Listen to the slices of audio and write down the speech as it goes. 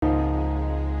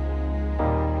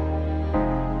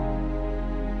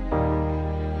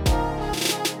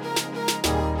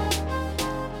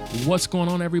What's going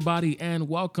on, everybody, and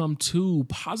welcome to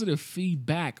Positive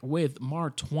Feedback with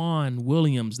Martoinne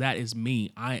Williams. That is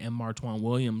me. I am Martoinne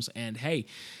Williams, and hey,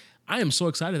 I am so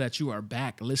excited that you are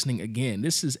back listening again.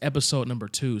 This is episode number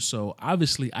 2, so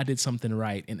obviously I did something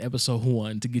right in episode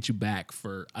 1 to get you back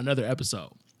for another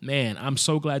episode. Man, I'm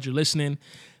so glad you're listening.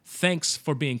 Thanks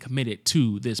for being committed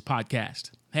to this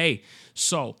podcast. Hey,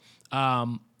 so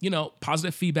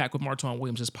Positive Feedback with Martoinne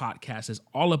Williams, this podcast is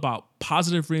all about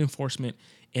positive reinforcement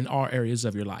in all areas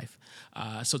of your life.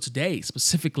 So today,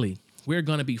 specifically, we're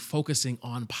going to be focusing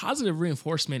on positive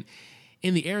reinforcement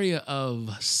in the area of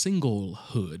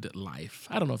singlehood life.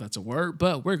 I don't know if that's a word,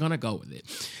 but we're going to go with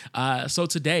it. So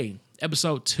today,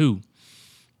 episode 2,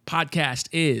 podcast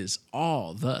is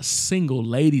All the Single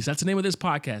Ladies. That's the name of this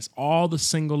podcast, All the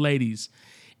Single Ladies.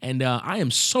 And I am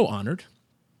so honored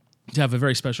to have a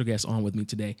very special guest on with me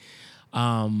today.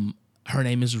 Her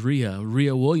name is Rhea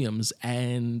Williams,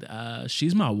 and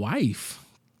she's my wife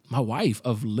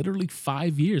of literally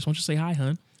 5 years. Why don't you say hi,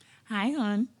 hun? Hi,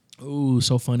 hun. Ooh,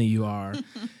 so funny you are.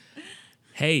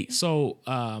 Hey, so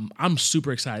I'm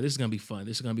super excited. This is going to be fun.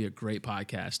 This is going to be a great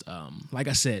podcast. Like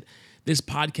I said, this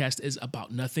podcast is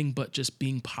about nothing but just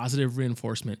being positive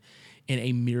reinforcement in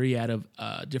a myriad of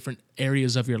different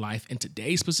areas of your life. And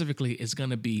today specifically is going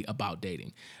to be about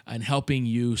dating and helping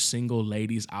you single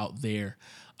ladies out there.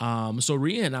 So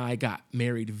Rhea and I got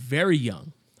married very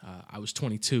young. I was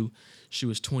 22. She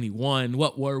was 21.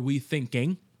 What were we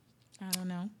thinking? I don't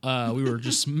know. We were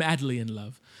just madly in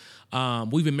love.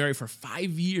 We've been married for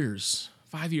 5 years.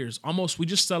 5 years. Almost. We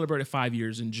just celebrated 5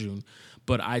 years in June.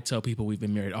 But I tell people we've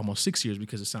been married almost 6 years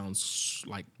because it sounds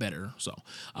like better. So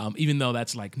even though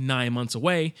that's like 9 months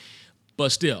away,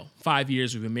 but still 5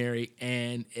 years we've been married,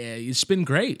 and it's been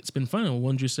great. It's been fun.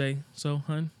 Wouldn't you say so,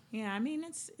 hun? Yeah, I mean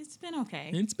it's been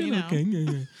okay. It's been okay.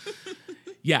 Yeah.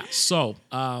 Yeah. So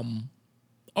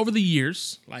over the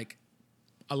years, like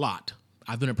a lot,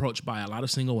 I've been approached by a lot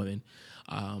of single women,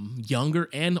 younger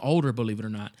and older, believe it or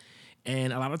not.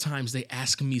 And a lot of times they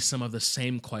ask me some of the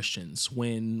same questions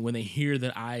when they hear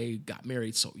that I got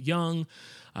married so young,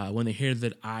 when they hear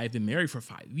that I've been married for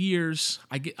 5 years.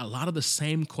 I get a lot of the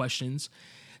same questions.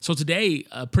 So today,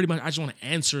 pretty much, I just want to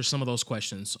answer some of those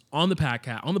questions on the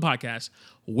podcast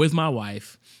with my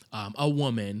wife, a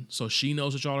woman, so she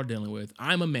knows what y'all are dealing with.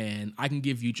 I'm a man. I can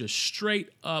give you just straight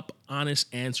up,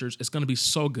 honest answers. It's going to be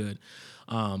so good.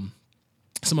 Some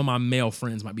of my male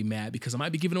friends might be mad because I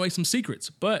might be giving away some secrets,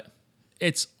 but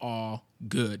it's all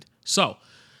good. So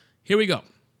here we go.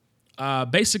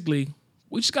 Basically,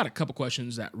 we just got a couple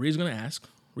questions that Rhea's going to ask.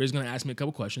 Rhea's going to ask me a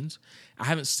couple questions. I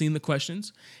haven't seen the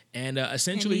questions. And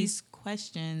essentially... And these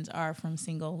questions are from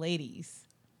single ladies.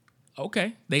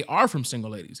 Okay. They are from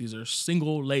single ladies. These are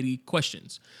single lady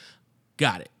questions.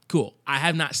 Got it. Cool. I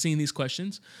have not seen these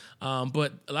questions,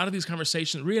 but a lot of these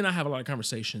conversations, Rhea and I have a lot of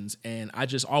conversations, and I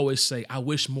just always say, I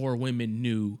wish more women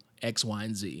knew X, Y,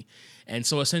 and Z. And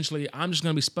so essentially, I'm just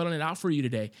going to be spelling it out for you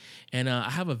today. And I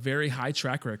have a very high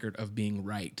track record of being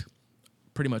right.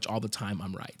 Pretty much all the time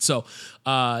I'm right. So,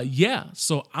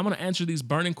 so I'm going to answer these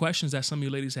burning questions that some of you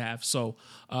ladies have. So,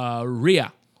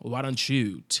 Rhea, why don't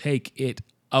you take it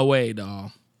away,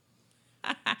 doll?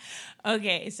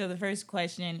 Okay, so the first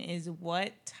question is,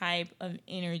 what type of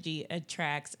energy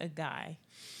attracts a guy?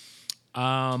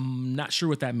 Not sure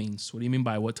what that means. What do you mean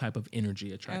by what type of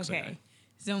energy attracts a guy?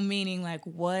 So meaning like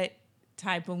what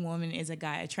type of woman is a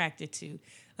guy attracted to?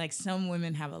 Like some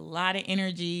women have a lot of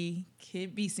energy,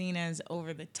 could be seen as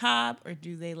over the top, or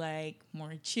do they like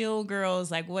more chill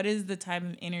girls? Like what is the type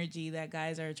of energy that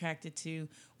guys are attracted to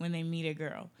when they meet a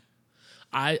girl?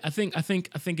 I think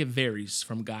it varies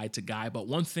from guy to guy, but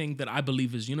one thing that I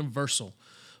believe is universal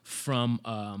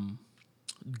from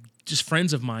just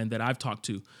friends of mine that I've talked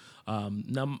to.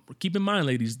 Now, keep in mind,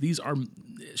 ladies, these are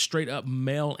straight up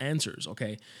male answers,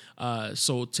 okay?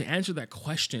 So to answer that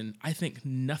question, I think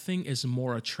nothing is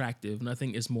more attractive,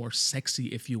 nothing is more sexy,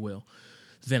 if you will,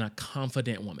 than a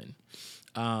confident woman.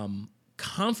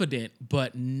 Confident,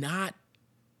 but not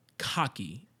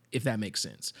cocky, if that makes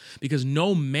sense. Because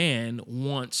no man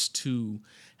wants to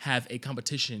have a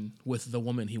competition with the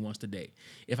woman he wants to date.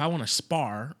 If I want to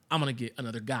spar, I'm going to get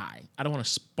another guy. I don't want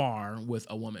to spar with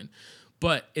a woman.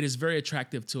 But it is very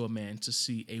attractive to a man to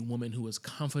see a woman who is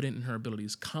confident in her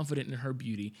abilities, confident in her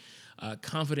beauty,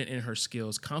 confident in her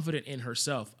skills, confident in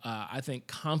herself. I think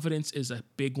confidence is a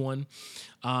big one.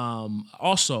 I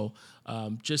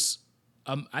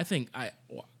think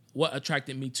what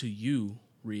attracted me to you,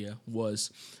 Rhea, was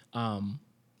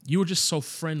you were just so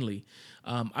friendly.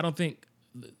 I don't think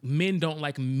men don't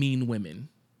like mean women.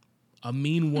 A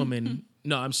mean woman,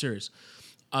 no, I'm serious.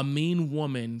 A mean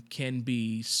woman can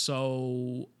be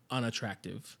so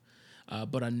unattractive.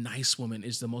 But a nice woman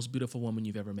is the most beautiful woman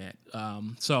you've ever met.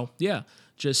 So yeah,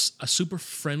 just a super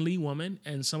friendly woman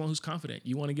and someone who's confident.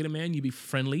 You want to get a man, you be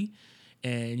friendly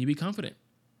and you be confident.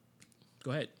 Go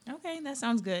ahead. Okay, that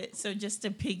sounds good. So just to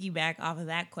piggyback off of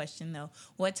that question though,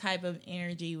 what type of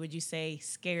energy would you say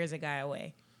scares a guy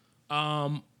away?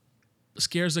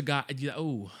 Scares a guy. Yeah,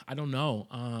 oh, I don't know.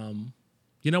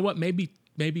 You know what? Maybe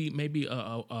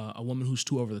a woman who's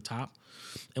too over the top.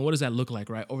 And what does that look like,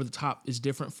 right? Over the top is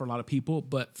different for a lot of people,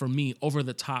 but for me, over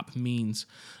the top means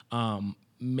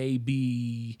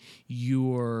maybe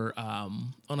you're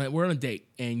we're on a date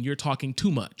and you're talking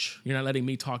too much. You're not letting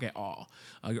me talk at all.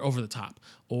 You're over the top,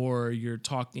 or you're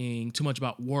talking too much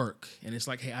about work, and it's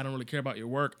like, hey, I don't really care about your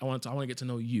work. I want to get to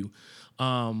know you.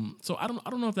 So I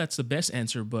don't know if that's the best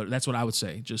answer, but that's what I would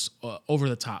say. Just over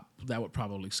the top. That would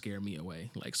probably scare me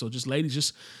away. Like, so just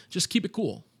ladies, just keep it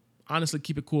cool. Honestly,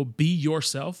 keep it cool. Be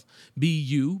yourself. Be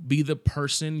you. Be the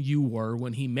person you were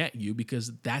when he met you,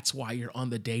 because that's why you're on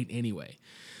the date anyway.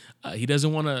 He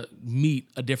doesn't want to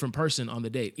meet a different person on the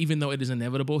date, even though it is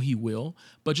inevitable he will.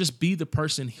 But just be the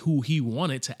person who he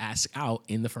wanted to ask out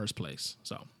in the first place.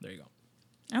 So there you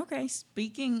go. Okay,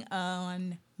 speaking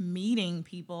on meeting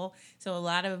people, so a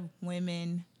lot of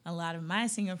women, a lot of my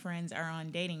single friends are on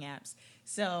dating apps.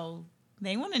 So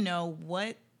they want to know,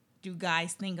 what do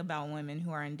guys think about women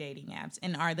who are on dating apps?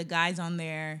 And are the guys on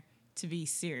there to be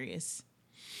serious?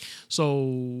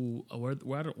 So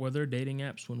were there dating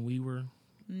apps when we were?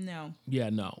 No. Yeah,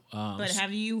 no. But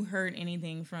have you heard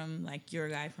anything from like your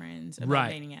guy friends about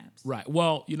dating apps? Right.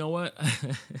 Well, you know what?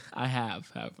 I have.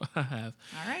 All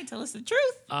right, tell us the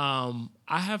truth. I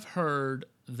have heard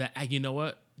that. You know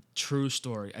what? True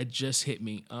story. It just hit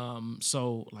me.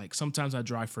 So like sometimes I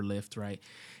drive for Lyft, right?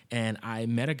 And I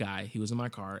met a guy. He was in my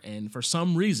car, and for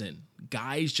some reason,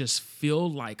 guys just feel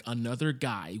like another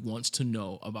guy wants to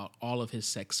know about all of his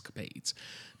sexcapades.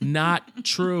 Not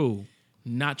true.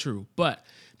 Not true. But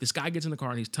this guy gets in the car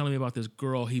and he's telling me about this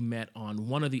girl he met on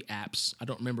one of the apps. I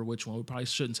don't remember which one. We probably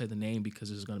shouldn't say the name because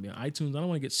this is going to be on iTunes. I don't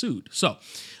want to get sued. So,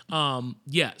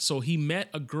 so he met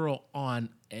a girl on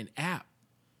an app,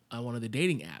 on one of the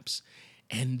dating apps.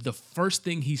 And the first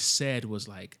thing he said was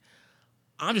like,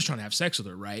 I'm just trying to have sex with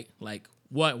her, right? Like,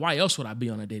 what? Why else would I be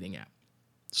on a dating app?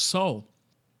 So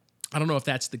I don't know if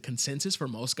that's the consensus for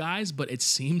most guys, but it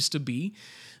seems to be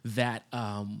that,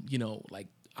 like,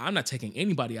 I'm not taking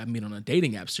anybody I meet on a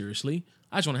dating app seriously.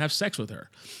 I just want to have sex with her.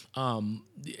 I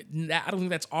don't think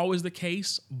that's always the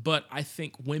case, but I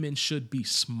think women should be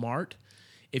smart.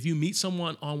 If you meet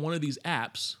someone on one of these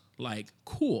apps, like,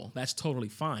 cool, that's totally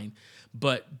fine.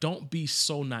 But don't be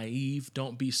so naive.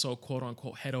 Don't be so quote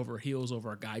unquote head over heels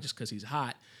over a guy just because he's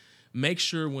hot. Make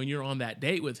sure when you're on that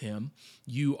date with him,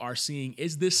 you are seeing,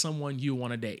 is this someone you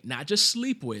want to date? Not just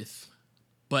sleep with,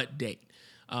 but date.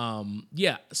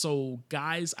 So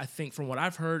guys, I think from what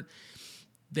I've heard,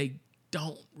 they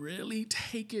don't really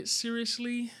take it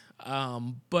seriously.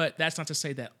 But that's not to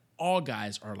say that all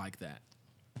guys are like that.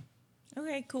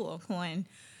 Okay, cool. And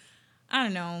I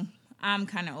don't know. I'm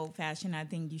kind of old fashioned. I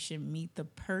think you should meet the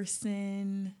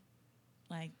person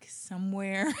like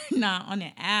somewhere, not on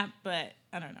an app, but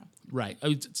I don't know. Right.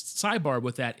 Sidebar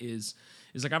with that is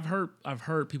like I've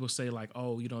heard people say like,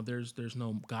 oh, there's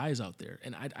no guys out there,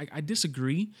 and I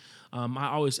disagree. I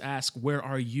always ask, where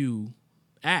are you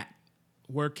at?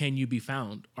 Where can you be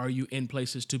found? Are you in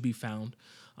places to be found?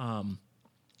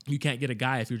 You can't get a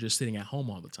guy if you're just sitting at home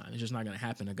all the time. It's just not going to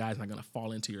happen. A guy's not going to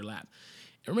fall into your lap.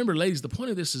 And remember, ladies, the point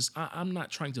of this is I'm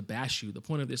not trying to bash you. The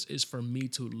point of this is for me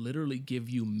to literally give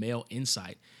you male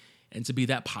insight and to be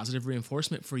that positive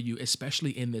reinforcement for you,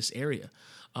 especially in this area.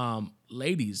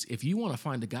 Ladies, if you want to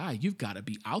find a guy, you've got to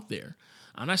be out there.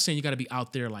 I'm not saying you got to be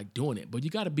out there like doing it, but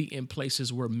you got to be in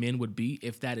places where men would be,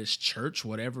 if that is church,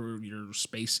 whatever your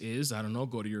space is. I don't know,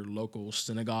 go to your local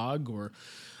synagogue or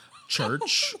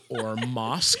church or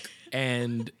mosque.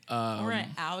 And or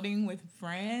an outing with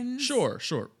friends. Sure.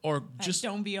 Or like, just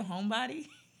don't be a homebody.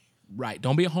 Right.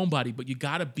 Don't be a homebody, but you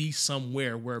got to be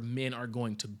somewhere where men are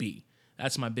going to be.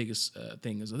 That's my biggest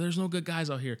thing is there's no good guys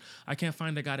out here. I can't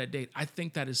find a guy to date. I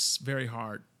think that is very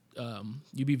hard.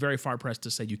 You'd be very far pressed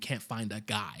to say you can't find a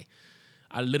guy.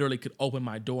 I literally could open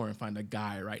my door and find a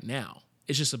guy right now.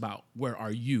 It's just about where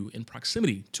are you in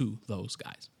proximity to those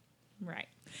guys. Right.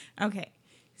 Okay.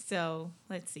 So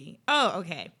let's see. Oh,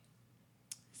 okay.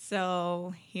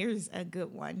 So here's a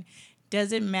good one.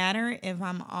 Does it matter if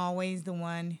I'm always the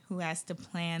one who has to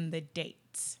plan the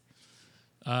dates?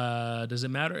 Does it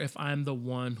matter if I'm the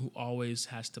one who always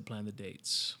has to plan the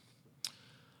dates?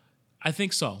 I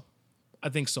think so. I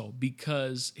think so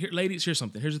because here, ladies, here's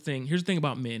something. Here's the thing. Here's the thing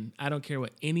about men. I don't care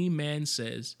what any man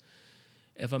says.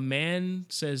 If a man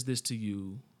says this to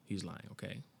you, he's lying.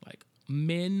 Okay, like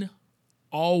men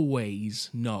always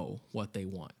know what they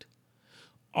want.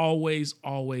 Always,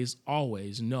 always,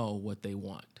 always know what they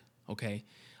want. Okay.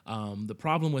 The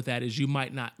problem with that is you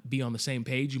might not be on the same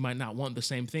page. You might not want the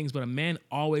same things, but a man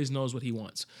always knows what he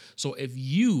wants. So if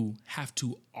you have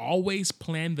to always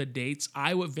plan the dates,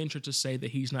 I would venture to say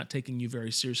that he's not taking you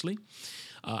very seriously.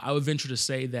 I would venture to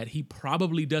say that he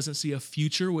probably doesn't see a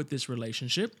future with this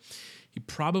relationship. He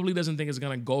probably doesn't think it's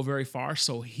going to go very far.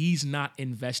 So he's not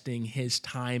investing his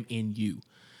time in you.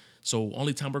 So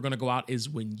only time we're going to go out is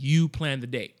when you plan the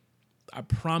date. I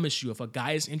promise you, if a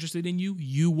guy is interested in you,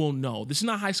 you will know. This is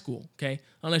not high school, okay?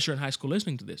 Unless you're in high school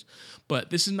listening to this. But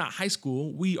this is not high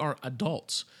school. We are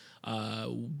adults.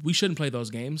 We shouldn't play those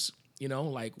games. You know,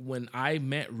 like when I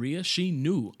met Rhea, she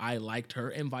knew I liked her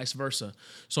and vice versa.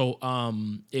 So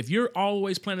if you're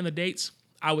always planning the dates,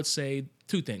 I would say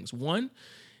two things. One,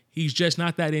 he's just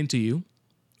not that into you.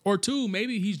 Or two,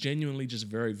 maybe he's genuinely just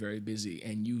very, very busy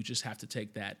and you just have to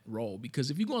take that role.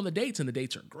 Because if you go on the dates and the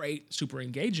dates are great, super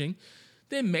engaging,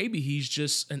 then maybe he's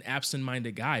just an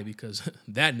absent-minded guy because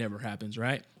that never happens,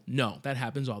 right? No, that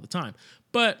happens all the time.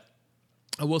 But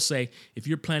I will say, if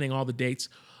you're planning all the dates,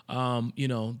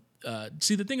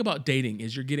 see, the thing about dating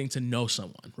is you're getting to know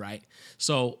someone, right?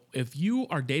 So if you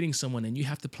are dating someone and you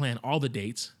have to plan all the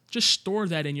dates, just store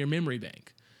that in your memory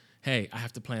bank. Hey, I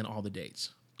have to plan all the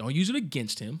dates. Don't use it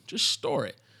against him. Just store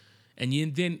it. And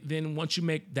then once you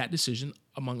make that decision,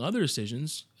 among other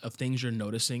decisions of things you're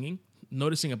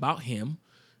noticing about him,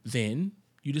 then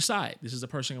you decide, this is the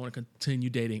person I want to continue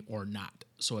dating or not.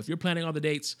 So if you're planning all the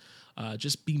dates,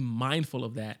 just be mindful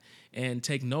of that and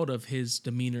take note of his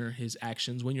demeanor, his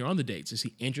actions when you're on the dates. Is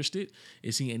he interested?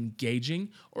 Is he engaging?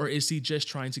 Or is he just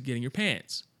trying to get in your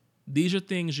pants? These are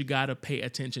things you got to pay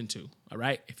attention to, all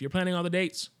right? If you're planning all the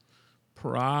dates,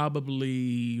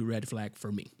 probably red flag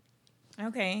for me.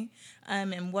 Okay.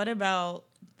 And what about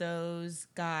those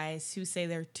guys who say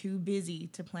they're too busy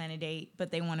to plan a date,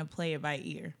 but they want to play it by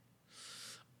ear?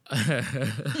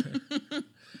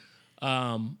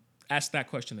 Ask that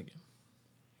question again.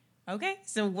 Okay.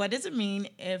 So what does it mean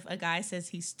if a guy says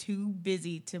he's too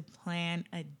busy to plan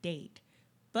a date,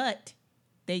 but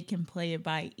they can play it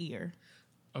by ear?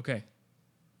 Okay.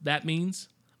 That means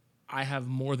I have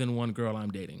more than one girl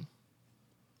I'm dating.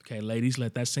 Okay, ladies,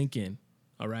 let that sink in.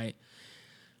 All right.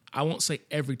 I won't say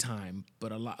every time,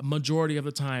 but majority of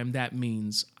the time, that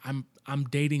means I'm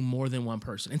dating more than one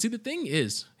person. And see, the thing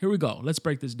is, here we go. Let's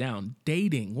break this down.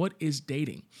 Dating. What is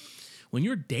dating? When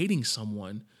you're dating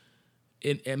someone,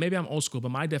 and maybe I'm old school,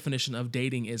 but my definition of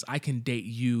dating is I can date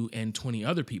you and 20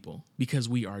 other people because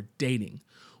we are dating.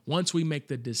 Once we make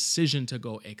the decision to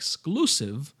go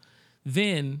exclusive,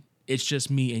 then it's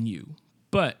just me and you.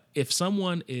 But if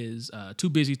someone is too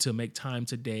busy to make time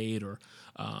to date or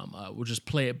we'll just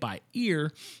play it by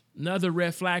ear, another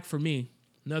red flag for me.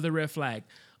 Another red flag.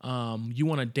 You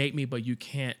want to date me, but you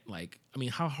can't,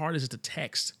 how hard is it to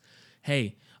text?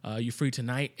 Hey, you free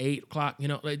tonight, 8 o'clock?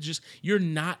 You're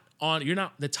not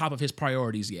the top of his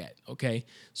priorities yet, okay?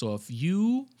 So if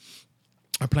you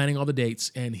are planning all the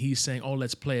dates and he's saying, oh,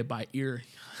 let's play it by ear.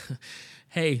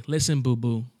 Hey, listen,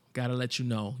 boo-boo. Gotta let you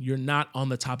know, you're not on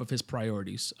the top of his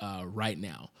priorities right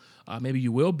now. Maybe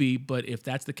you will be, but if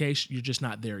that's the case, you're just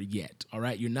not there yet, all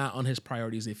right? You're not on his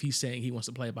priorities if he's saying he wants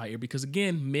to play it by ear because,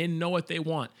 again, men know what they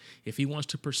want. If he wants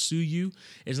to pursue you,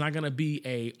 it's not going to be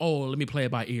let me play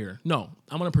it by ear. No,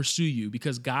 I'm going to pursue you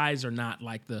because guys are not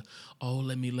like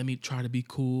let me try to be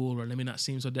cool or let me not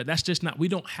seem so dead. That's just not, we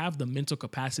don't have the mental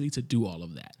capacity to do all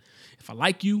of that. If I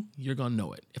like you, you're going to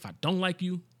know it. If I don't like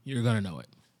you, you're going to know it.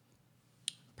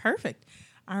 Perfect.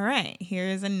 All right.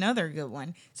 Here's another good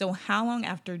one. So how long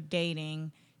after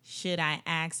dating should I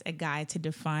ask a guy to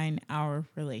define our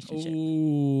relationship?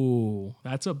 Ooh,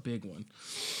 that's a big one.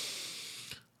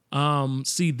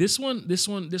 See, this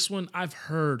one, I've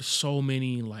heard so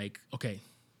many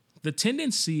the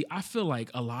tendency, I feel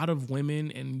like a lot of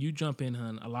women, and you jump in,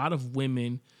 hun, a lot of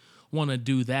women want to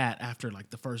do that after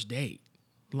the first date.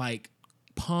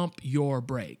 Pump your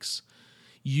brakes.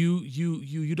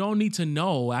 You don't need to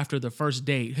know after the first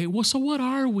date. Hey, so what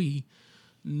are we?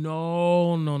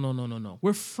 No.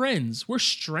 We're friends. We're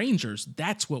strangers.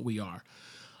 That's what we are.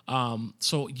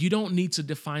 So you don't need to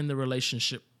define the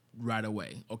relationship right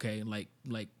away. Okay,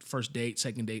 like first date,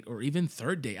 second date, or even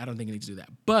third date. I don't think you need to do that.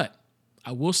 But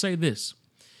I will say this.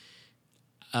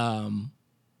 Again,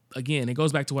 it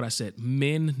goes back to what I said.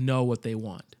 Men know what they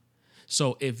want.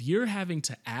 So if you're having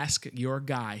to ask your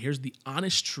guy, here's the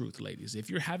honest truth, ladies. If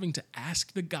you're having to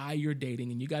ask the guy you're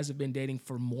dating, and you guys have been dating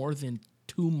for more than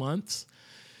 2 months,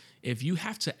 if you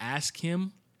have to ask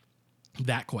him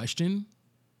that question,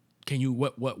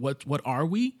 what are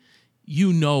we?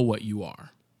 You know what you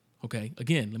are. Okay.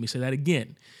 Again, let me say that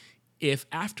again. If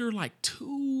after like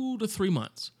 2 to 3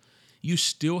 months, you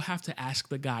still have to ask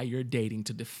the guy you're dating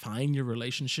to define your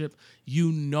relationship,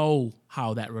 you know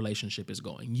how that relationship is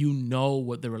going. You know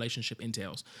what the relationship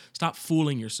entails. Stop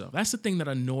fooling yourself. That's the thing that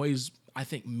annoys, I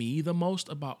think, me the most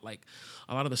about like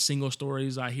a lot of the single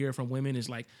stories I hear from women is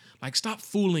like stop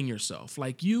fooling yourself.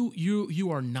 Like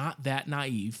you are not that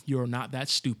naive. You're not that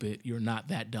stupid. You're not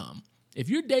that dumb. If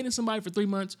you're dating somebody for 3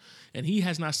 months and he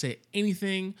has not said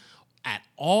anything at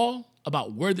all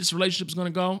about where this relationship is going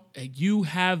to go, you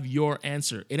have your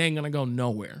answer. It ain't going to go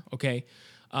nowhere. Okay.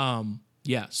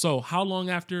 Yeah. So how long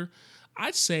after?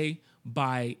 I'd say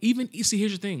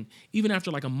here's the thing. Even after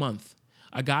like a month,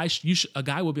 a guy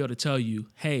will be able to tell you,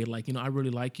 hey, like, I really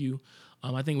like you.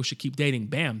 I think we should keep dating.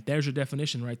 Bam. There's your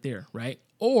definition right there. Right.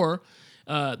 Or,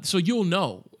 so you'll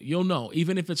know,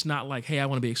 even if it's not like, hey, I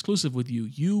want to be exclusive with you,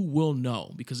 you will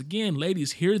know. Because again,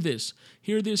 ladies, hear this.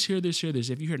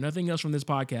 If you hear nothing else from this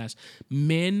podcast,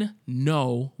 men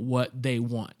know what they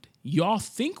want. Y'all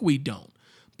think we don't,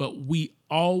 but we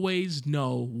always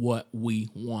know what we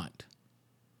want.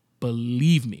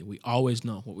 Believe me, we always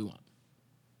know what we want.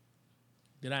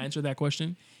 Did I answer that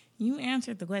question? You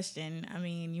answered the question. I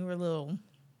mean, you were a little,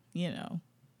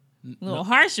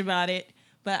 harsh about it.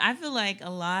 But I feel like a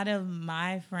lot of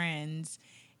my friends,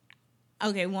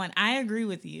 okay, one, I agree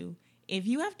with you. If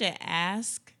you have to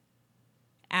ask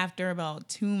after about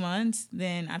 2 months,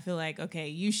 then I feel like, okay,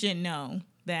 you should know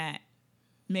that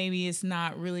maybe it's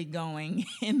not really going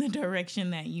in the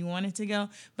direction that you want it to go.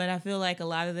 But I feel like a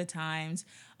lot of the times,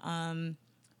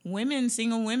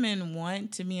 single women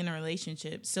want to be in a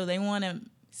relationship. So they want to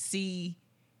see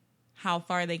how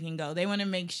far they can go. They want to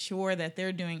make sure that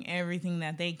they're doing everything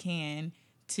that they can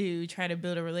to try to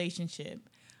build a relationship.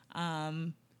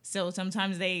 So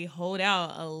sometimes they hold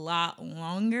out a lot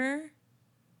longer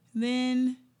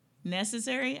than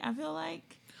necessary, I feel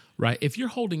like. Right. If you're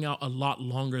holding out a lot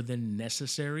longer than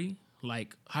necessary,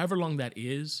 like however long that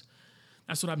is,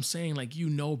 that's what I'm saying. Like, you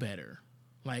know better.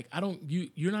 Like,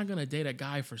 you're not going to date a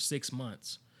guy for 6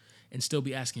 months and still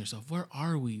be asking yourself, where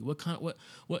are we?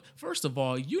 First of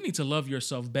all, you need to love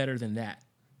yourself better than that.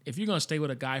 If you're going to stay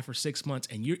with a guy for 6 months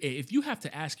and if you have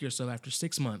to ask yourself after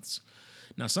 6 months,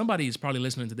 now somebody is probably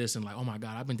listening to this and like, oh my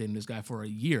God, I've been dating this guy for a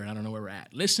year and I don't know where we're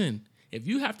at. Listen, if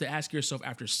you have to ask yourself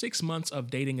after 6 months of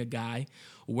dating a guy,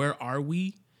 where are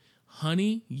we?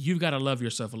 Honey, you've got to love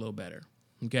yourself a little better.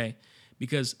 Okay.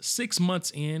 Because 6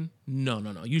 months in, no.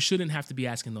 You shouldn't have to be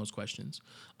asking those questions.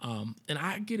 And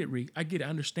I get it, Reek. I get it. I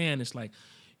understand. It's like,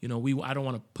 I don't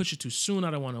want to push it too soon. I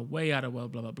don't want to weigh out of blah,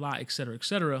 blah, blah, et cetera, et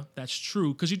cetera. That's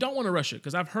true. Because you don't want to rush it.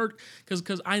 Because I've heard,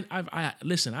 I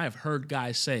have heard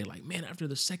guys say like, man, after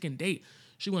the second date,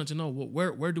 she wanted to know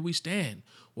where do we stand?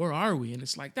 Where are we? And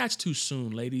it's like, that's too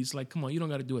soon, ladies. Like, come on, you don't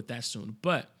got to do it that soon.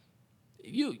 But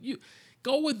you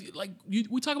go with, like,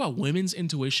 we talk about women's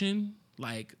intuition.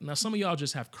 Like, now some of y'all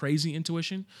just have crazy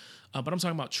intuition. But I'm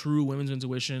talking about true women's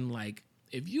intuition. Like,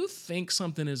 if you think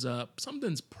something is up,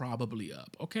 something's probably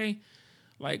up, okay?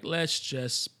 Like, let's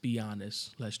just be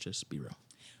honest. Let's just be real.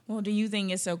 Well, do you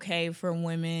think it's okay for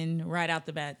women right out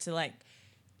the bat to, like,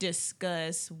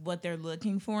 discuss what they're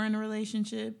looking for in a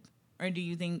relationship? Or do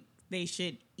you think they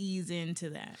should ease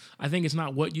into that? I think it's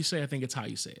not what you say. I think it's how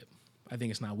you say it. I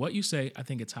think it's not what you say. I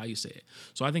think it's how you say it.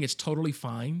 So I think it's totally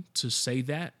fine to say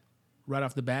that right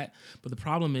off the bat. But the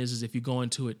problem is if you go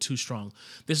into it too strong.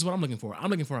 This is what I'm looking for. I'm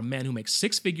looking for a man who makes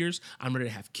 6 figures. I'm ready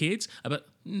to have kids. But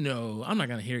no, I'm not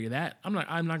going to hear you that. I'm not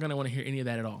going to want to hear any of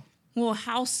that at all. Well,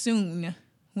 how soon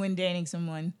when dating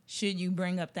someone should you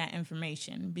bring up that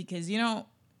information? Because you don't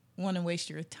want to waste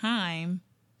your time,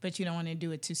 but you don't want to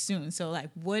do it too soon. So,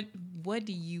 like, what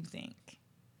do you think?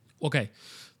 Okay.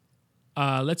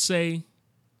 Let's say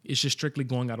it's just strictly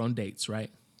going out on dates, right?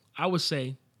 I would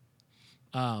say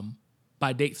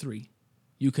by date 3,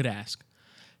 you could ask,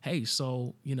 hey,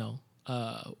 so,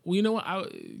 well, you know what?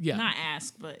 Not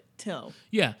ask, but tell.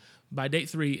 Yeah. By date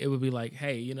 3, it would be like,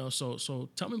 hey, so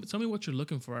tell me what you're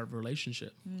looking for out of a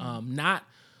relationship. Not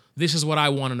this is what I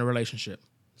want in a relationship.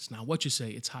 It's not what you say,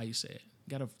 it's how you say it.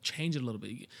 You got to change it a little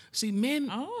bit. See, men.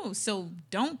 Oh, so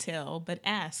don't tell, but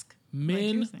ask.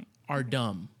 Men are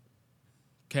dumb.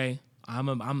 Okay?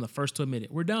 I'm the first to admit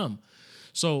it. We're dumb.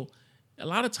 So a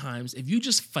lot of times, if you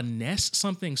just finesse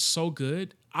something so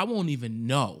good, I won't even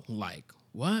know. Like,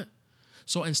 what?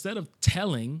 So instead of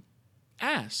telling,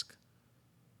 ask.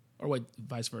 Or what,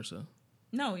 vice versa?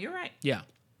 No, you're right. Yeah.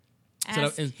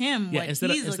 Ask him what he's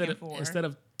looking for. Instead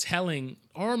of telling,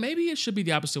 or maybe it should be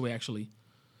the opposite way, actually.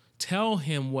 Tell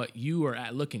him what you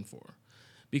are looking for.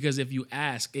 Because if you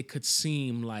ask, it could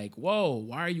seem like, whoa,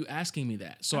 why are you asking me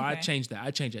that? So I changed that.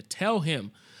 I changed it. Tell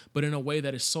him, but in a way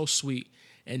that is so sweet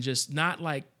and just not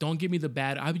like, don't give me the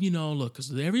bad, look,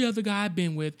 because every other guy I've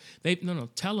been with,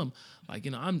 tell him, like,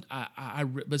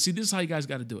 but see, this is how you guys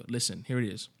got to do it. Listen, here it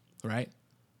is, all right?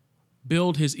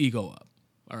 Build his ego up,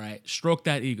 all right? Stroke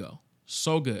that ego.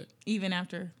 So good. Even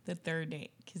after the third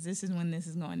date, because this is when this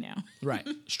is going down. Right.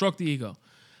 Stroke the ego.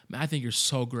 Man, I think you're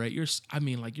so great. You're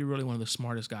really one of the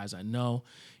smartest guys I know.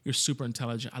 You're super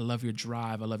intelligent. I love your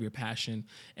drive. I love your passion.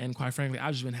 And quite frankly,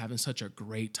 I've just been having such a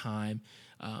great time.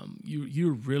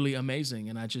 You're really amazing.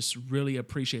 And I just really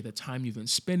appreciate the time you've been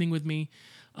spending with me.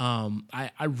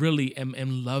 I really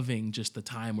am loving just the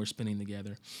time we're spending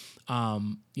together.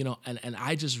 And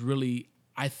I just really,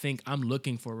 I think I'm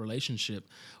looking for a relationship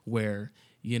where,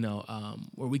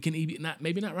 where we can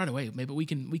maybe not right away, maybe we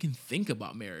can think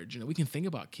about marriage. We can think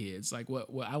about kids. Like what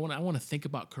I want to think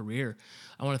about career.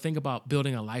 I want to think about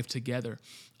building a life together.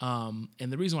 And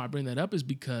the reason why I bring that up is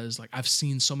because like I've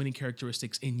seen so many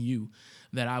characteristics in you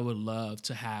that I would love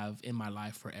to have in my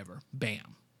life forever.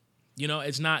 Bam.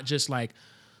 It's not just like,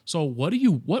 so what do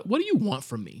you want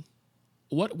from me?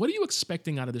 What are you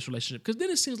expecting out of this relationship? Because then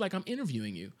it seems like I'm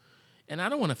interviewing you. And I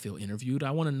don't want to feel interviewed.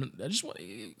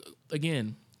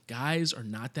 Again, guys are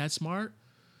not that smart.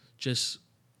 Just,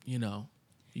 you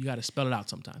got to spell it out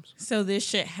sometimes. So this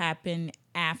should happen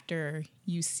after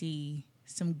you see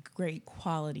some great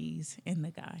qualities in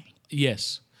the guy.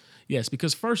 Yes,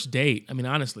 because first date,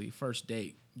 honestly,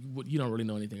 you don't really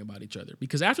know anything about each other.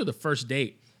 Because after the first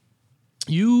date,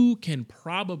 you can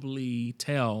probably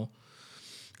tell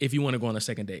if you want to go on a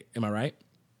second date. Am I right?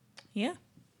 Yeah,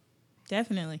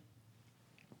 definitely.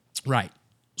 Right.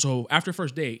 So after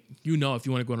first date, if you want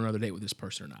to go on another date with this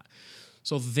person or not.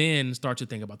 So then start to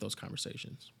think about those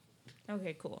conversations.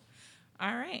 Okay, cool.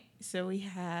 All right. So we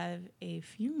have a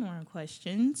few more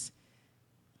questions.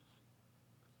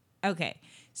 Okay.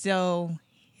 So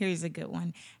here's a good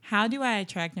one. How do I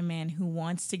attract a man who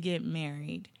wants to get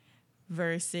married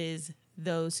versus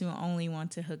those who only want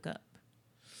to hook up?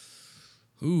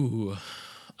 Ooh,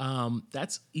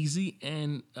 that's easy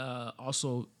and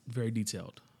also very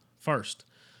detailed. First,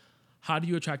 how do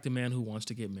you attract a man who wants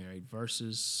to get married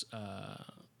versus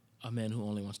a man who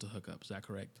only wants to hook up? Is that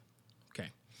correct? Okay.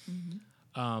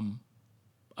 Mm-hmm.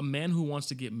 A man who wants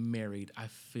to get married, I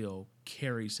feel,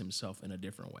 carries himself in a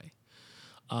different way.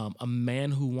 A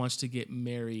man who wants to get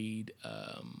married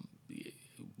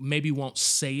maybe won't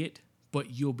say it, but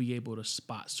you'll be able to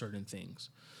spot certain things.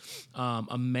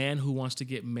 A man who wants to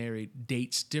get married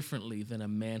dates differently than a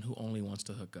man who only wants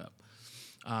to hook up.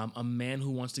 A man who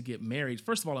wants to get married,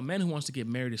 first of all, a man who wants to get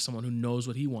married is someone who knows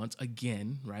what he wants.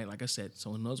 Again, right? Like I said,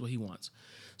 someone knows what he wants.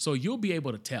 So you'll be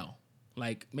able to tell,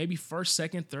 like maybe first,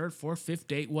 second, third, fourth, fifth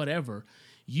date, whatever.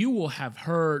 You will have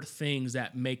heard things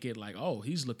that make it like, oh,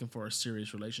 he's looking for a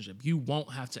serious relationship. You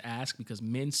won't have to ask because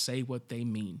men say what they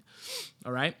mean.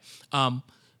 All right.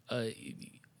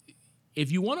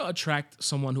 If you want to attract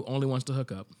someone who only wants to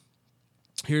hook up,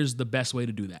 here's the best way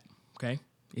to do that. Okay.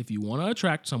 If you want to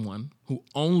attract someone who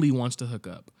only wants to hook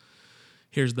up,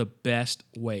 here's the best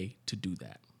way to do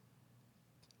that.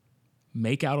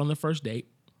 Make out on the first date.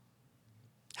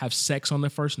 Have sex on the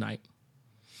first night.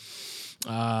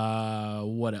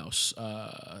 What else?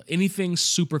 Anything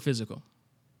super physical.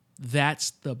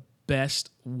 That's the best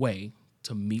way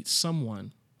to meet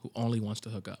someone who only wants to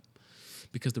hook up.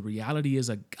 Because the reality is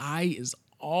a guy is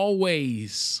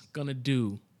always going to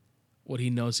do what he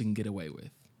knows he can get away with.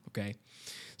 Okay.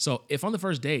 So if on the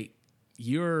first date,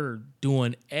 you're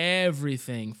doing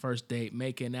everything first date,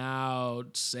 making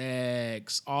out,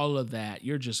 sex, all of that,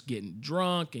 you're just getting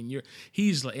drunk and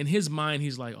he's like, in his mind,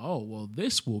 he's like, oh, well,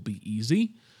 this will be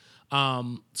easy.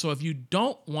 So if you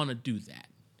don't want to do that,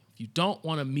 if you don't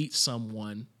want to meet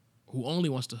someone who only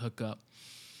wants to hook up,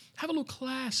 have a little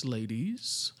class,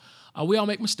 ladies. We all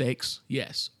make mistakes,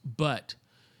 yes. But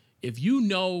if you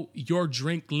know your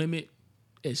drink limit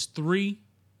is 3,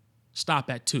 stop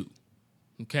at 2,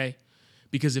 okay?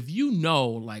 Because if you know,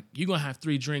 like, you're going to have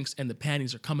 3 drinks and the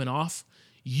panties are coming off,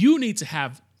 you need to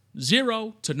have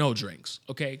 0 to no drinks,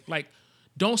 okay? Like,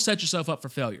 don't set yourself up for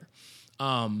failure.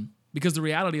 Because the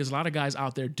reality is a lot of guys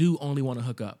out there do only want to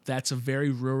hook up. That's a very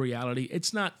real reality.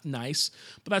 It's not nice,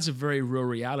 but that's a very real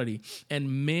reality.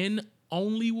 And men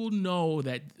only will know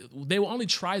that, they will only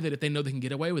try that if they know they can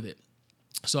get away with it.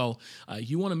 So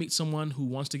you want to meet someone who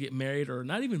wants to get married, or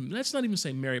let's not even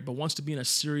say married, but wants to be in a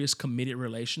serious committed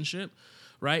relationship,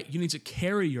 right? You need to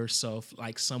carry yourself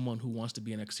like someone who wants to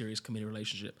be in a serious committed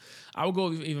relationship. I will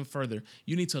go even further.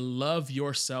 You need to love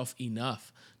yourself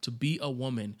enough to be a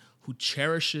woman who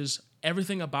cherishes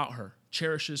everything about her,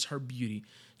 cherishes her beauty,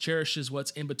 cherishes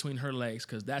what's in between her legs,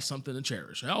 because that's something to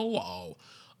cherish. Hello.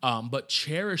 But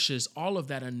cherishes all of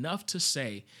that enough to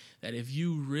say that if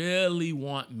you really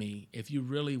want me, if you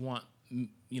really want,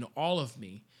 all of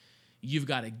me, you've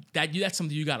got to, that's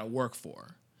something you got to work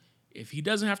for. If he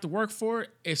doesn't have to work for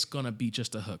it, it's going to be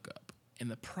just a hookup. And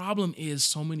the problem is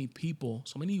so many people,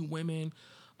 so many women,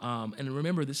 and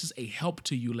remember, this is a help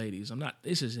to you ladies.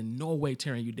 This is in no way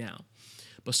tearing you down.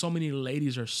 But so many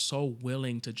ladies are so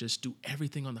willing to just do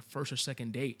everything on the first or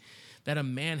second date that a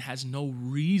man has no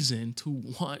reason to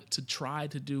want to try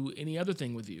to do any other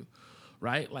thing with you,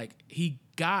 right? Like, he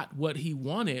got what he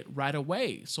wanted right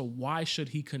away. So why should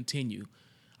he continue?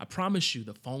 I promise you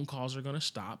the phone calls are going to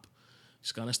stop.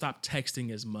 He's going to stop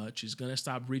texting as much. He's going to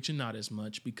stop reaching out as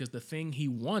much because the thing he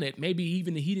wanted, maybe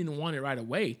even he didn't want it right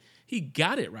away, he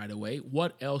got it right away.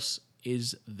 What else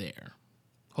is there?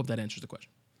 Hope that answers the question.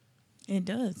 It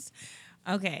does.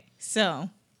 Okay,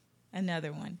 so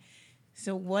another one.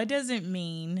 So what does it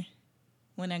mean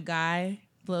when a guy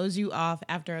blows you off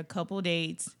after a couple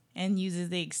dates and uses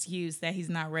the excuse that he's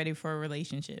not ready for a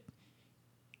relationship?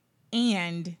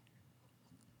 And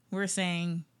we're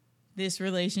saying this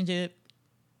relationship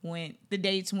the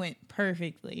dates went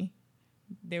perfectly.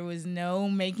 There was no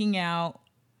making out.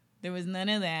 There was none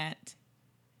of that.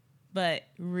 But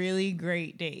really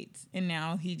great dates. And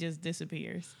now he just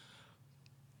disappears.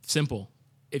 Simple.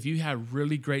 If you had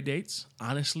really great dates,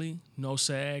 honestly, no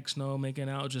sex, no making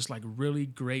out, just like really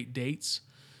great dates,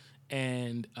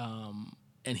 and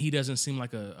he doesn't seem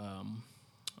like a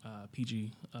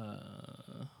PG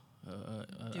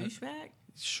douchebag?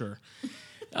 Sure.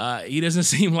 He doesn't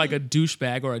seem like a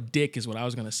douchebag or a dick is what I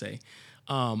was going to say.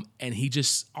 And he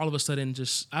just all of a sudden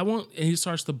and he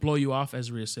starts to blow you off,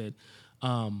 as Rhea said,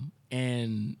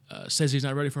 and says he's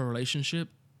not ready for a relationship.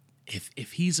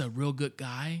 If he's a real good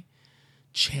guy,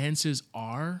 chances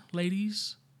are,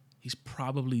 ladies, he's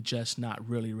probably just not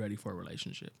really ready for a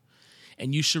relationship.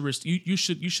 And you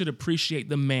should appreciate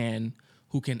the man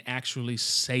who can actually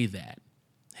say that.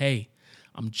 Hey,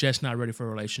 I'm just not ready for a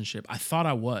relationship. I thought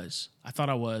I was.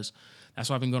 That's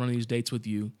why I've been going on these dates with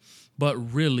you. But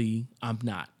really, I'm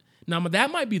not. Now,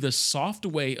 that might be the soft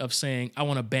way of saying I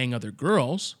want to bang other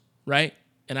girls, right?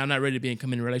 And I'm not ready to be in a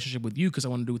committed relationship with you because I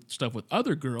want to do stuff with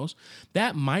other girls.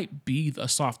 That might be a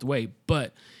soft way.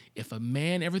 But if a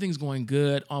man, everything's going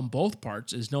good on both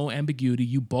parts, there's no ambiguity,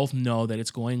 you both know that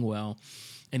it's going well,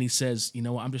 and he says,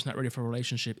 I'm just not ready for a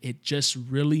relationship, it just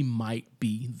really might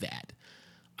be that.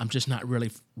 I'm just not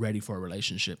really ready for a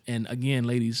relationship. And again,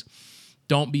 ladies,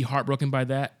 don't be heartbroken by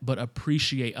that, but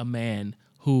appreciate a man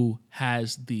who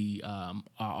has the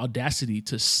audacity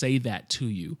to say that to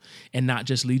you and not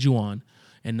just lead you on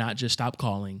and not just stop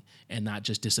calling and not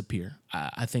just disappear.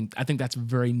 I think that's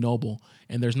very noble,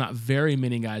 and there's not very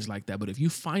many guys like that. But if you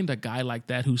find a guy like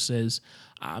that who says,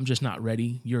 I'm just not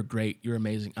ready, you're great, you're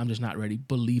amazing, I'm just not ready,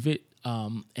 believe it.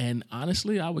 And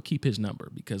honestly, I would keep his number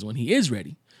because when he is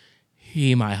ready,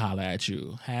 he might holler at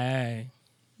you. Hey.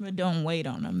 But don't wait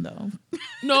on him, though.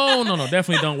 No.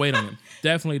 Definitely don't wait on him.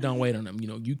 Definitely don't wait on him.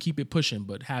 You keep it pushing,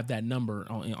 but have that number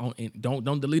on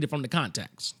don't delete it from the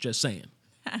contacts. Just saying.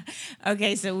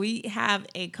 Okay, so we have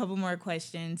a couple more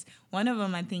questions. One of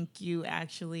them, I think you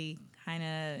actually kind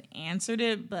of answered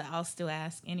it, but I'll still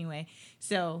ask anyway.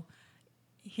 So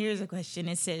here's a question.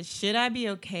 It says, should I be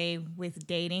okay with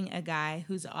dating a guy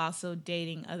who's also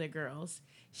dating other girls?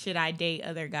 Should I date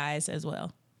other guys as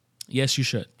well? Yes, you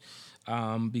should.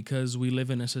 Because we live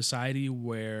in a society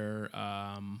where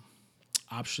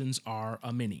options are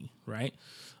a many, right?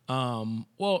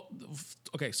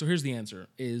 Okay, so here's the answer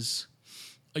is,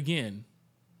 again,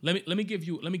 let me give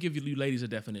you ladies a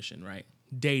definition, right?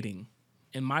 Dating,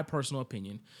 in my personal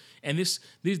opinion, and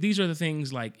these are the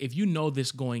things, like, if you know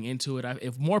this going into it,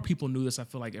 if more people knew this, I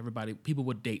feel like people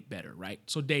would date better, right?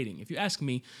 So dating, if you ask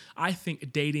me, I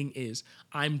think dating is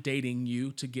I'm dating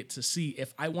you to get to see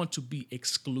if I want to be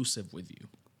exclusive with you.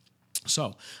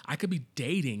 So I could be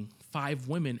dating 5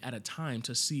 women at a time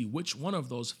to see which one of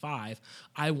those 5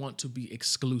 I want to be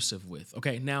exclusive with.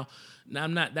 Okay, now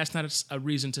that's not a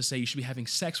reason to say you should be having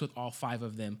sex with all 5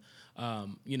 of them.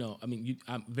 I'm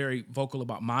very vocal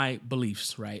about my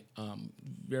beliefs, right?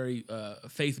 Very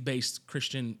faith-based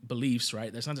Christian beliefs,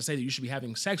 right? That's not to say that you should be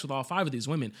having sex with all 5 of these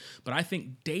women, but I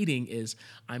think dating is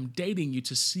I'm dating you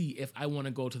to see if I want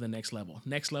to go to the next level.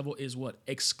 Next level is what?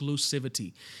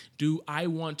 Exclusivity. Do I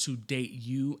want to date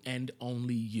you and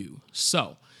only you?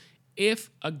 So If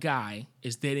a guy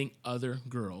is dating other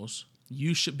girls,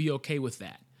 you should be okay with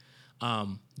that.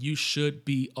 You should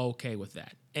be okay with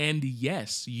that. And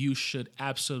yes, you should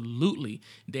absolutely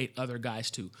date other guys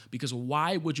too. Because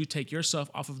why would you take yourself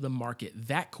off of the market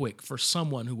that quick for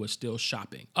someone who was still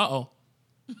shopping?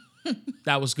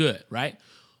 That was good, right?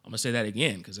 I'm going to say that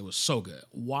again because it was so good.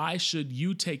 Why should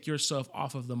you take yourself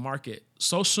off of the market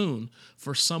so soon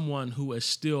for someone who is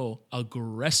still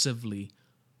aggressively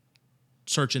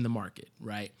searching the market,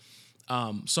 right?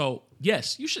 So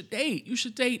yes, you should date. You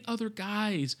should date other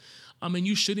guys. And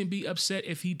you shouldn't be upset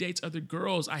if he dates other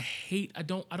girls. I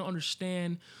don't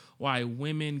understand why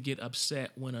women get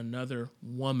upset when another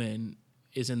woman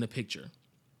is in the picture.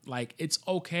 Like, it's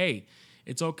okay.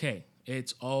 It's okay.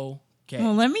 It's okay.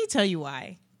 Well, let me tell you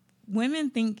why. Women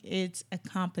think it's a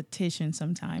competition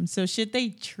sometimes. So should they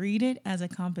treat it as a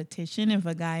competition if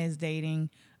a guy is dating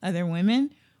other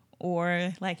women?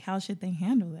 Or like, how should they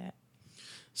handle that?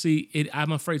 See,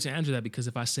 I'm afraid to answer that because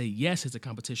if I say yes, it's a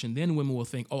competition, then women will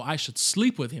think, I should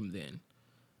sleep with him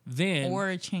then.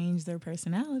 Or change their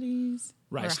personalities.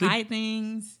 Right. Or hide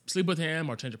things. Sleep with him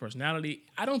or change your personality.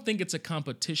 I don't think it's a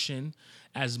competition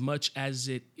as much as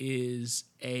it is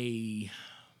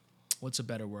what's a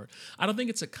better word? I don't think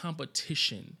it's a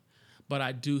competition, but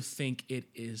I do think it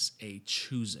is a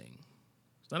choosing.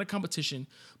 It's not a competition,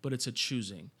 but it's a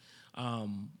choosing.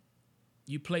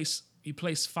 You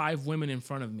place 5 women in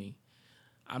front of me.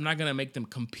 I'm not going to make them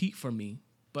compete for me,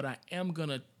 but I am going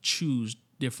to choose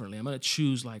differently. I'm going to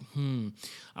choose like,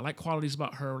 I like qualities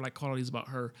about her, I like qualities about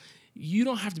her. You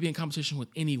don't have to be in competition with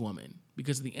any woman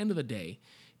because at the end of the day,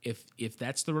 if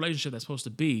that's the relationship that's supposed to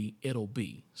be, it'll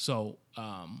be. So,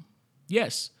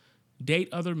 yes, date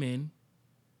other men,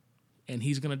 and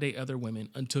he's going to date other women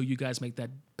until you guys make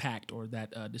that pact or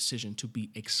that decision to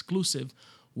be exclusive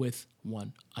with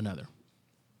one another.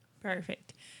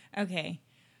 Perfect. Okay.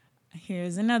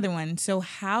 Here's another one. So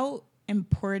how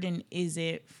important is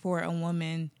it for a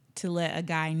woman to let a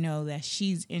guy know that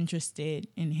she's interested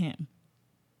in him?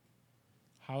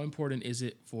 How important is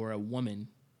it for a woman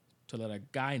to let a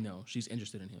guy know she's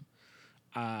interested in him?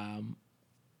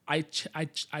 I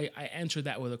answer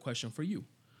that with a question for you.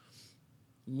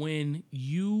 When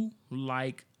you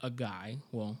like a guy,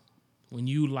 when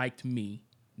you liked me,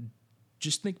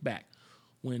 just think back.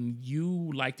 When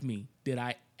you liked me, did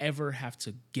I ever have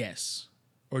to guess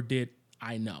or did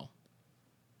I know?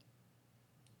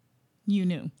 You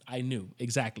knew. I knew,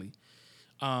 exactly.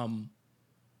 I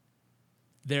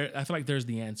feel like there's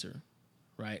the answer,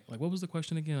 right? Like, what was the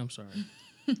question again? I'm sorry.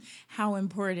 How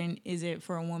important is it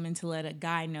for a woman to let a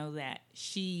guy know that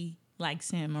she likes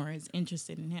him or is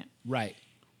interested in him? Right.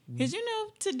 Because,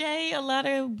 today a lot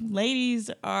of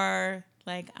ladies are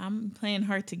like, I'm playing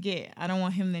hard to get. I don't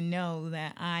want him to know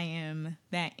that I am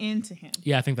that into him.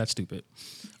 Yeah, I think that's stupid.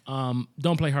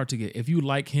 Don't play hard to get. If you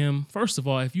like him, first of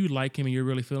all, if you like him and you're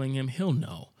really feeling him, he'll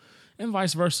know. And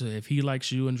vice versa. If he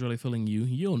likes you and is really feeling you,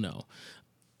 you'll know.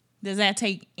 Does that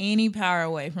take any power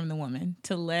away from the woman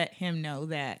to let him know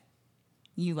that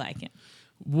you like him?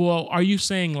 Well, are you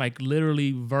saying like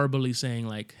literally verbally saying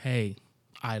like, hey,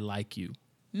 I like you?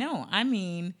 No, I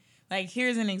mean, like,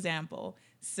 here's an example.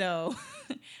 So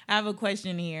I have a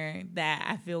question here that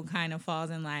I feel kind of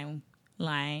falls in line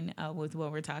with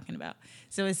what we're talking about.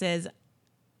 So it says,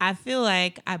 I feel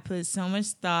like I put so much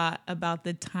thought about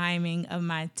the timing of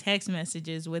my text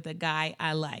messages with a guy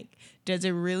I like. Does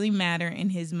it really matter in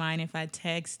his mind if I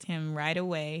text him right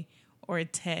away or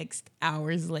text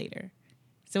hours later?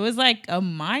 So it's like a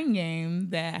mind game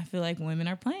that I feel like women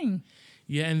are playing.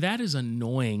 Yeah, and that is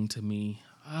annoying to me.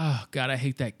 Oh, God, I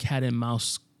hate that cat and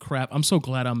mouse crap. I'm so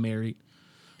glad I'm married.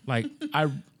 Like,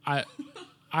 I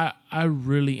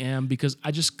really am, because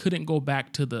I just couldn't go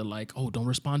back to the like, don't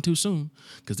respond too soon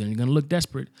because then you're going to look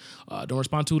desperate. Don't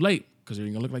respond too late because then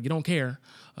you're going to look like you don't care.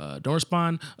 Don't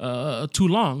respond too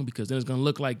long because then it's going to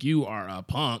look like you are a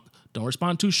punk. Don't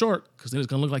respond too short because then it's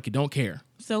going to look like you don't care.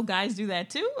 So guys do that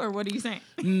too, or what are you saying?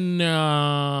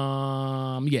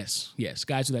 No, yes,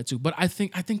 guys do that too. But I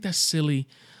think that's silly.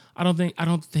 I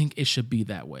don't think it should be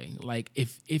that way. Like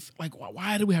if like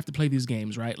why do we have to play these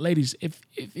games, right? Ladies, if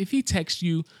he texts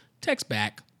you, text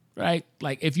back, right?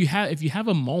 Like if you have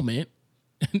a moment,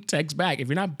 text back. If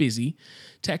you're not busy,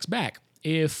 text back.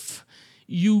 If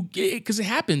you get, because it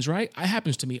happens, right? It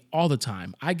happens to me all the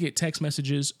time. I get text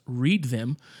messages, read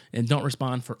them, and don't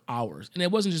respond for hours. And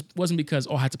it wasn't because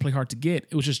I had to play hard to get.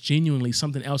 It was just genuinely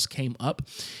something else came up,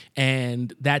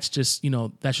 and that's just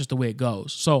the way it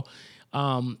goes. So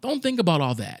don't think about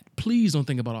all that. please don't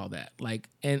think about all that. Like,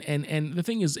 and the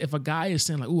thing is, if a guy is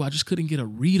saying like, "Ooh, I just couldn't get a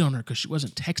read on her because she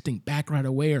wasn't texting back right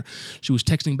away, or she was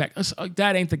texting back,"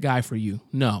 that ain't the guy for you.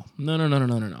 No.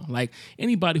 Like,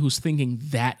 anybody who's thinking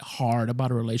that hard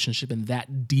about a relationship and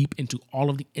that deep into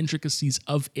all of the intricacies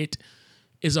of it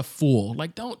is a fool.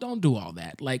 Like, don't do all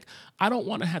that. Like, I don't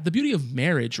want to have the beauty of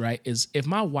marriage, right? Is if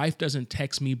my wife doesn't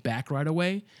text me back right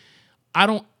away,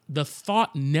 the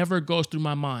thought never goes through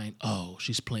my mind, oh,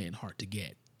 she's playing hard to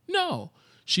get. No,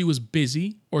 she was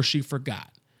busy or she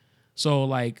forgot. So,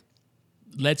 like,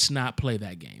 let's not play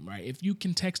that game, right? If you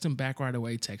can text him back right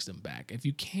away, text him back. If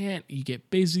you can't, you get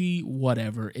busy,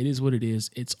 whatever. It is what it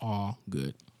is. It's all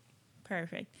good.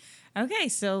 Perfect. Okay,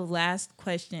 so last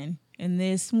question. And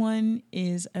this one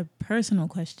is a personal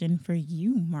question for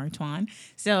you, Martoinne.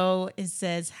 So it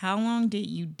says, how long did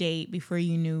you date before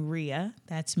you knew Rhea,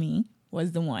 that's me,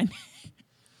 was the one?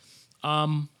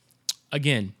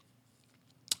 Again,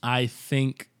 I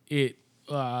think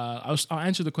I'll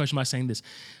answer the question by saying this.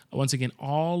 Once again,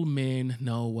 all men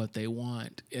know what they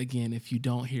want. Again, if you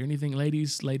don't hear anything,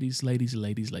 ladies,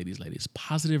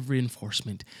 positive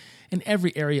reinforcement in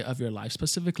every area of your life,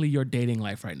 specifically your dating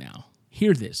life right now.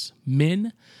 Hear this.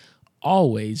 Men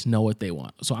always know what they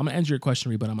want. So I'm going to answer your question,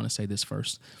 Ree, but I'm going to say this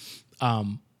first.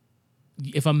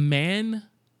 If a man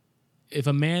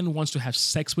wants to have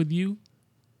sex with you,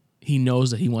 he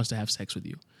knows that he wants to have sex with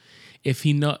you. If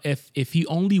he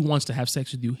only wants to have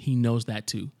sex with you, he knows that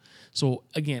too. So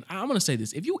again, I'm going to say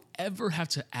this. If you ever have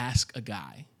to ask a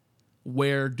guy,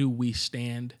 where do we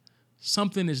stand?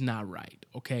 Something is not right,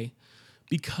 okay?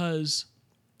 Because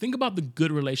think about the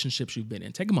good relationships you've been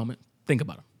in. Take a moment. Think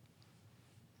about them.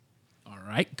 All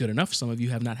right, good enough. Some of you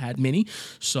have not had many.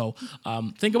 So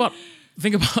think about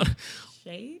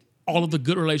Shade? all of the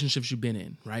good relationships you've been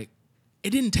in, right?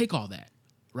 It didn't take all that,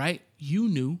 right? You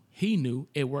knew, he knew,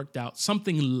 it worked out.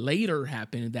 Something later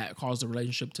happened that caused the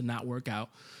relationship to not work out,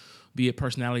 be it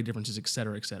personality differences, et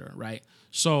cetera, right?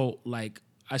 So, like,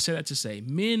 I say that to say,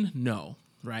 men know,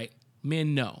 right?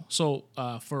 Men know. So,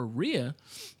 for Rhea,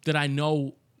 did I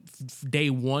know day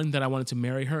one that I wanted to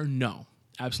marry her? No,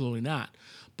 absolutely not.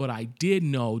 But I did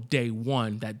know day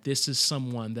one that this is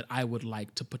someone that I would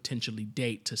like to potentially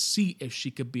date to see if she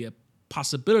could be a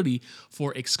possibility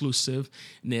for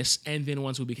exclusiveness. And then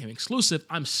once we became exclusive,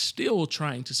 I'm still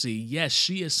trying to see, yes,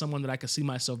 she is someone that I could see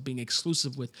myself being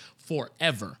exclusive with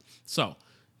forever. So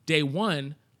day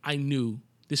one, I knew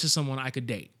this is someone I could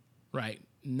date, right?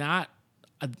 Not,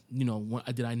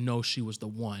 did I know she was the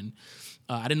one?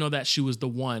 I didn't know that she was the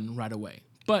one right away.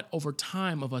 But over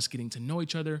time of us getting to know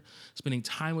each other, spending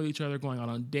time with each other, going out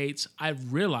on dates,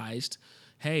 I've realized,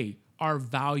 hey, our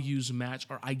values match,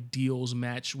 our ideals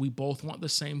match. We both want the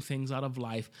same things out of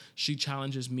life. She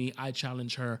challenges me, I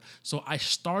challenge her. So I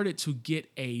started to get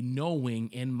a knowing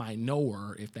in my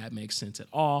knower, if that makes sense at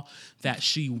all, that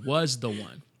she was the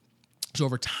one. So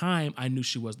over time, I knew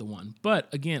she was the one.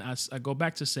 But again, I go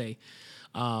back to say,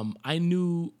 I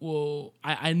knew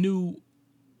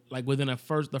like within the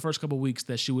first couple of weeks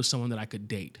that she was someone that I could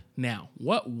date. Now,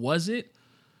 what was it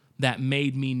that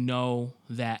made me know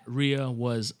that Rhea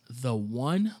was the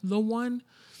one?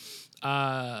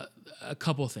 A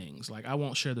couple things. Like, I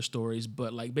won't share the stories,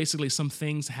 but like basically some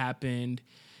things happened,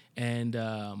 and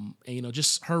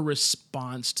just her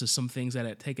response to some things that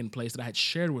had taken place that I had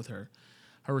shared with her.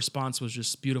 Her response was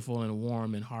just beautiful and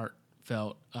warm and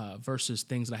heartfelt versus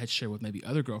things that I had shared with maybe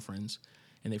other girlfriends,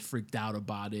 and they freaked out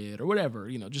about it or whatever,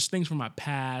 just things from my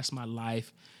past, my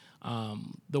life.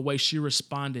 The way she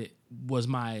responded was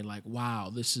my like,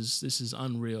 wow, this is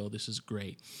unreal. This is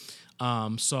great.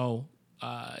 So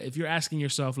if you're asking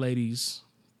yourself, ladies,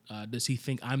 does he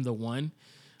think I'm the one?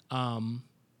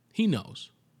 He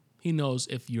knows. He knows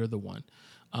if you're the one.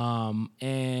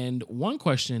 And one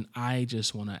question I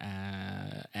just want to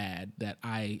add that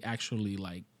I actually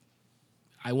like,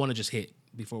 I want to just hit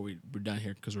before we're done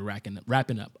here because we're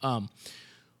wrapping up.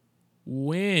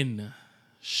 When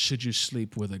should you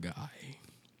sleep with a guy?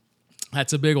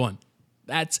 That's a big one.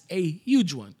 That's a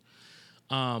huge one.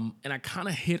 And I kind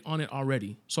of hit on it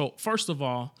already. So first of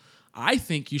all, I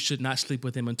think you should not sleep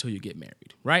with him until you get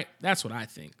married, right? That's what I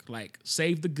think. Like,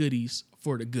 save the goodies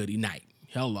for the goodie night.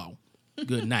 Hello.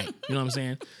 Good night. You know what I'm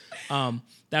saying?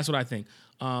 That's what I think.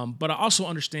 But I also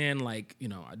understand, like,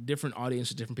 a different audience,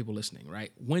 different people listening,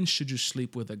 right? When should you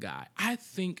sleep with a guy? I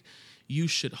think you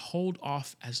should hold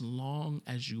off as long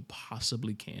as you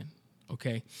possibly can,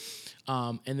 okay?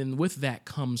 And then with that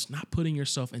comes not putting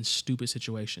yourself in stupid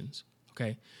situations,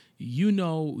 okay?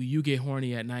 You get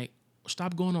horny at night.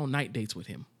 Stop going on night dates with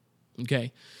him,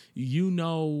 okay?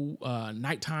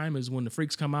 Nighttime is when the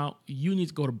freaks come out. You need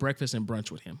to go to breakfast and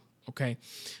brunch with him, Okay.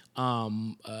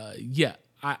 Yeah.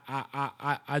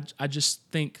 I just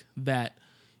think that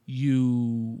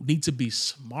you need to be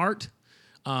smart.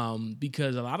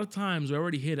 Because a lot of times we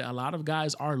already hit it. A lot of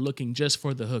guys are looking just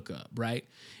for the hookup, right?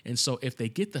 And so if they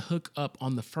get the hookup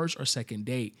on the first or second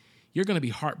date, you're going to be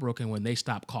heartbroken when they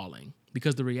stop calling.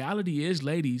 Because the reality is,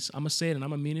 ladies, I'm going to say it and I'm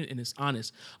going to mean it and it's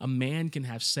honest. A man can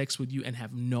have sex with you and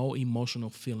have no emotional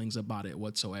feelings about it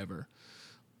whatsoever.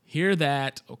 Hear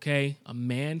that, okay? A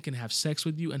man can have sex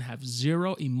with you and have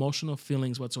zero emotional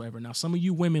feelings whatsoever. Now, some of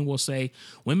you women will say,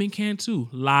 women can too.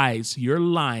 Lies. You're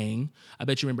lying. I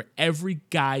bet you remember every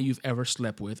guy you've ever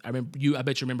slept with. I bet you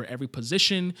remember every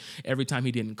position, every time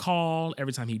he didn't call,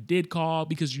 every time he did call,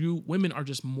 because you women are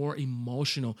just more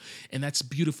emotional, and that's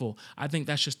beautiful. I think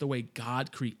that's just the way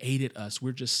God created us.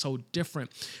 We're just so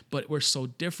different, but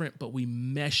we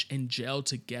mesh and gel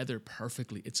together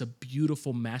perfectly. It's a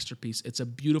beautiful masterpiece. It's a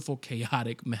beautiful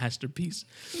chaotic masterpiece.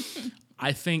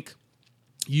 I think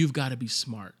you've got to be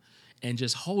smart and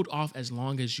just hold off as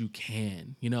long as you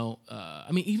can.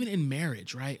 I mean, even in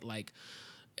marriage, right? Like,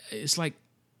 it's like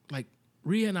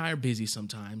Rhea and I are busy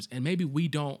sometimes, and maybe we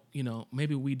don't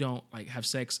like have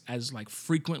sex as like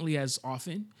frequently as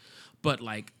often. But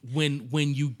like when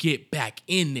you get back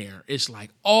in there, it's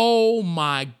like, oh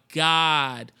my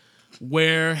God,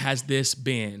 where has this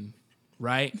been?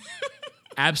 Right?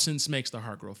 Absence makes the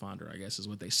heart grow fonder, I guess is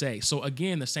what they say. So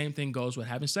again, the same thing goes with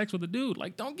having sex with a dude.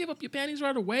 Like, don't give up your panties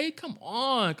right away. Come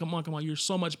on. You're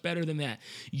so much better than that.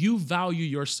 You value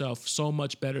yourself so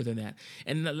much better than that.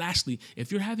 And then lastly, if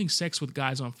you're having sex with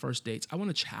guys on first dates, I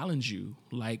want to challenge you.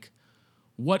 Like,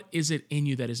 what is it in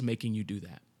you that is making you do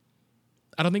that?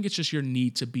 I don't think it's just your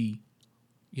need to be,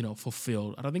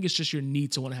 fulfilled. I don't think it's just your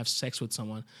need to want to have sex with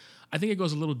someone. I think it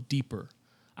goes a little deeper.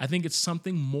 I think it's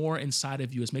something more inside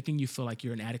of you. It's making you feel like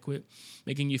you're inadequate,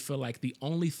 making you feel like the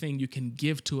only thing you can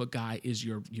give to a guy is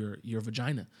your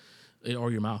vagina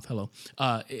or your mouth. Hello.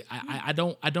 I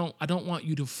don't want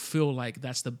you to feel like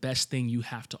that's the best thing you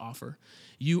have to offer.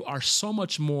 You are so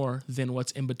much more than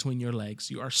what's in between your legs.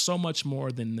 You are so much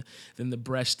more than the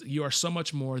breast. You are so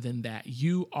much more than that.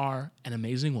 You are an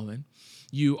amazing woman.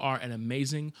 You are an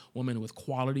amazing woman with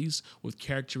qualities, with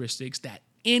characteristics that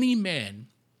any man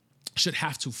should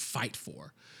have to fight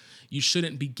for. You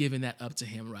shouldn't be giving that up to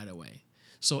him right away.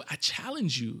 So I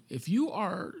challenge you, if you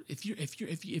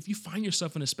find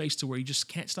yourself in a space to where you just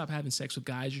can't stop having sex with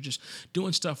guys, you're just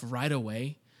doing stuff right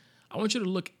away, I want you to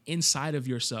look inside of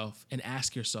yourself and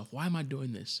ask yourself, why am I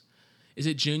doing this? Is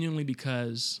it genuinely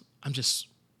because I'm just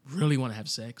really want to have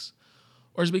sex?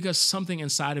 Or is it because something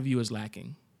inside of you is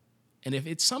lacking? And if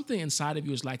it's something inside of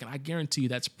you is lacking, I guarantee you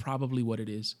that's probably what it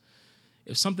is.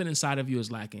 If something inside of you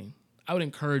is lacking, I would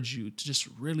encourage you to just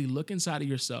really look inside of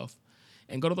yourself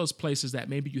and go to those places that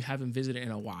maybe you haven't visited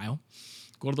in a while.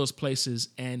 Go to those places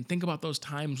and think about those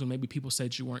times when maybe people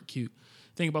said you weren't cute.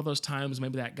 Think about those times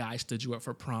maybe that guy stood you up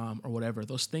for prom or whatever.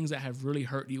 Those things that have really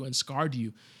hurt you and scarred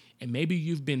you. And maybe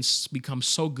you've become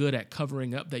so good at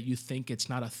covering up that you think it's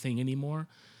not a thing anymore.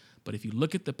 But if you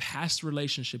look at the past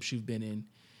relationships you've been in,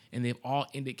 and they've all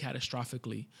ended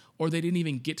catastrophically, or they didn't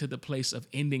even get to the place of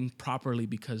ending properly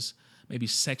because maybe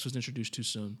sex was introduced too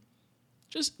soon.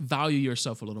 Just value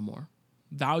yourself a little more.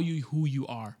 Value who you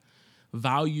are.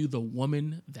 Value the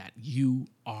woman that you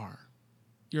are.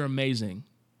 You're amazing.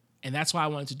 And that's why I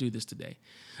wanted to do this today.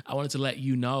 I wanted to let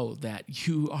you know that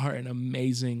you are an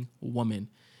amazing woman.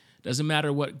 Doesn't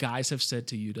matter what guys have said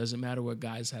to you. Doesn't matter what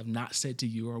guys have not said to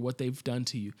you or what they've done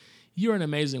to you. You're an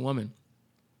amazing woman.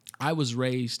 I was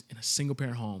raised in a single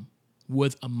parent home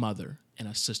with a mother and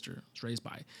a sister. I was raised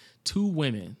by two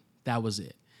women. That was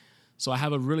it. So I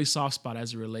have a really soft spot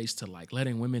as it relates to like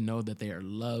letting women know that they are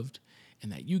loved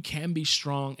and that you can be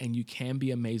strong and you can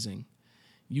be amazing.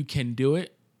 You can do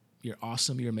it. You're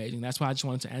awesome. You're amazing. That's why I just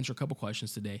wanted to answer a couple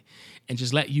questions today and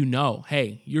just let you know,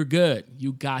 hey, you're good.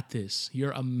 You got this.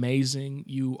 You're amazing.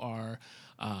 You are,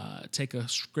 take a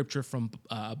scripture from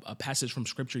a passage from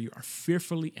scripture. You are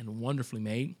fearfully and wonderfully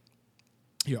made.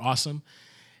 You're awesome.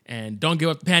 And don't give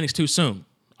up the panties too soon.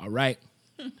 All right.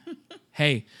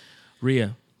 Hey,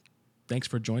 Rhea, thanks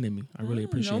for joining me. I really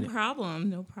appreciate it. No problem.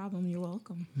 No problem. You're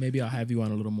welcome. Maybe I'll have you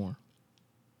on a little more.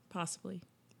 Possibly.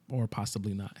 Or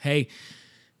possibly not. Hey,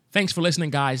 thanks for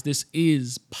listening, guys. This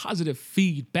is Positive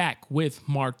Feedback with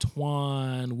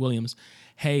Martoinne Williams.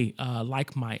 Hey,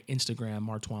 like my Instagram,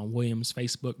 Martoinne Williams,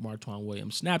 Facebook, Martoinne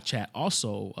Williams, Snapchat,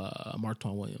 also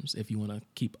Martoinne Williams, if you want to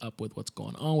keep up with what's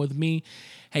going on with me.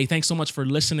 Hey, thanks so much for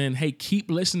listening. Hey, keep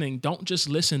listening. Don't just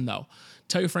listen, though.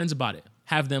 Tell your friends about it.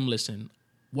 Have them listen.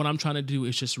 what I'm trying to do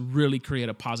is just really create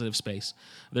a positive space.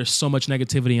 There's so much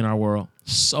negativity in our world,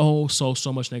 so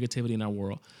much negativity in our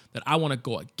world, that I want to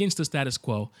go against the status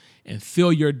quo and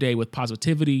fill your day with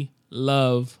positivity,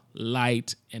 love,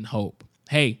 light, and hope.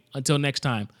 Hey, until next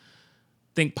time,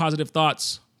 think positive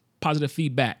thoughts, positive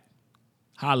feedback.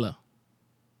 Holla.